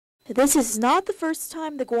This is not the first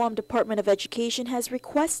time the Guam Department of Education has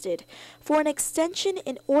requested for an extension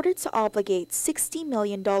in order to obligate $60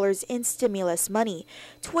 million in stimulus money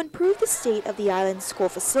to improve the state of the island's school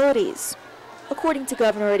facilities. According to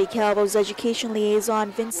Governor Eddie Calvo's education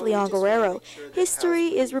liaison Vince Leon Guerrero,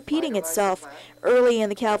 history is repeating itself. Early in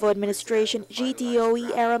the Calvo administration,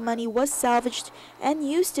 GDOE-era money was salvaged and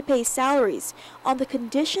used to pay salaries on the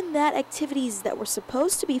condition that activities that were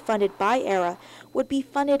supposed to be funded by ERA would be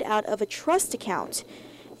funded out of a trust account.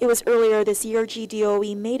 It was earlier this year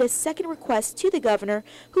GDOE made a second request to the governor,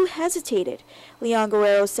 who hesitated. Leon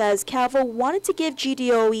Guerrero says Calvo wanted to give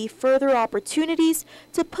GDOE further opportunities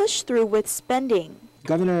to push through with spending.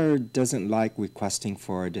 Governor doesn't like requesting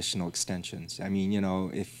for additional extensions. I mean,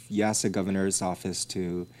 if you ask the governor's office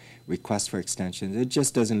to request for extensions, it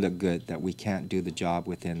just doesn't look good that we can't do the job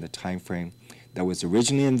within the time frame that was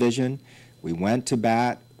originally envisioned. We went to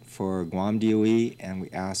bat for Guam DOE and we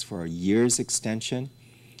asked for a year's extension.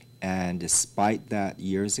 And despite that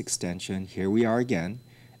year's extension, here we are again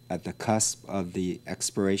at the cusp of the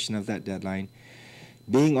expiration of that deadline,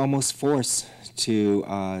 being almost forced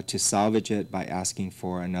to salvage it by asking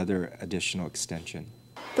for another additional extension.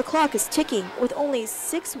 The clock is ticking, with only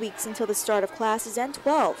 6 weeks until the start of classes and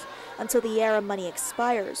 12 until the ERA money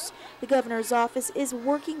expires. The governor's office is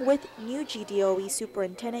working with new GDOE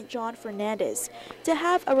Superintendent John Fernandez to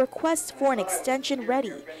have a request for an extension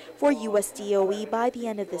ready for USDOE by the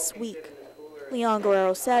end of this week. Leon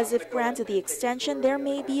Guerrero says if granted the extension, there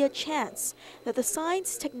may be a chance that the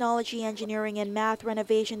science, technology, engineering, and math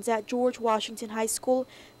renovations at George Washington High School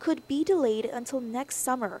could be delayed until next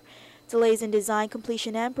summer. Delays in design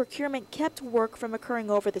completion and procurement kept work from occurring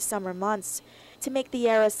over the summer months. To make the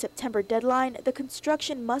ERA's September deadline, the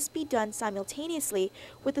construction must be done simultaneously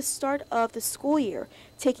with the start of the school year,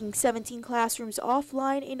 taking 17 classrooms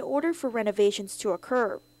offline in order for renovations to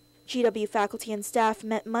occur. GW faculty and staff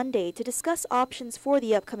met Monday to discuss options for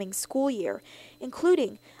the upcoming school year,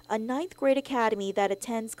 including a 9th grade academy that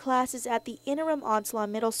attends classes at the interim Onslow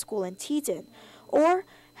Middle School in Teton, or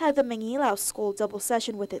have the Mangilaw School double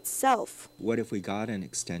session with itself. What if we got an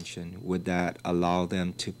extension? Would that allow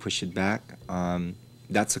them to push it back?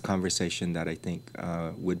 That's a conversation that I think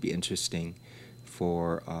would be interesting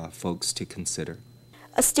for folks to consider.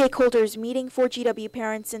 A stakeholders meeting for GW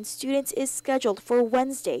parents and students is scheduled for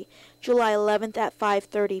Wednesday, July 11th at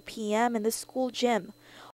 5:30 p.m. in the school gym.